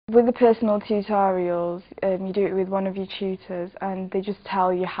With the personal tutorials, you do it with one of your tutors and they just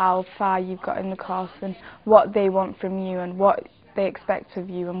tell you how far you've got in the course and what they want from you and what they expect of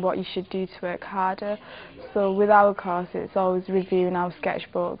you and what you should do to work harder. So with our course it's always reviewing our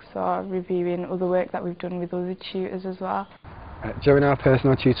sketchbooks or reviewing other work that we've done with other tutors as well. During our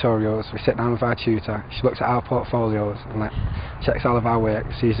personal tutorials we sit down with our tutor, she looks at our portfolios and checks all of our work,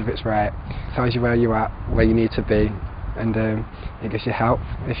 sees if it's right, tells you where you're at, where you need to be, and it gives you help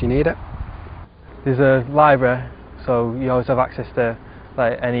if you need it. There's a library, so you always have access to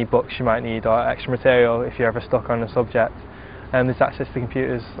any books you might need or extra material if you're ever stuck on a subject. And there's access to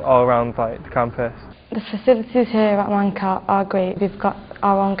computers all around the campus. The facilities here at MANCAT are great. We've got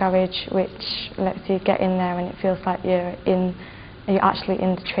our own garage which lets you get in there and it feels like you're actually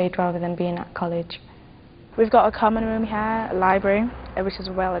in the trade rather than being at college. We've got a common room here, a library, which is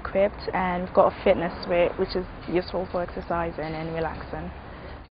well equipped, and we've got a fitness suite which is useful for exercising and relaxing.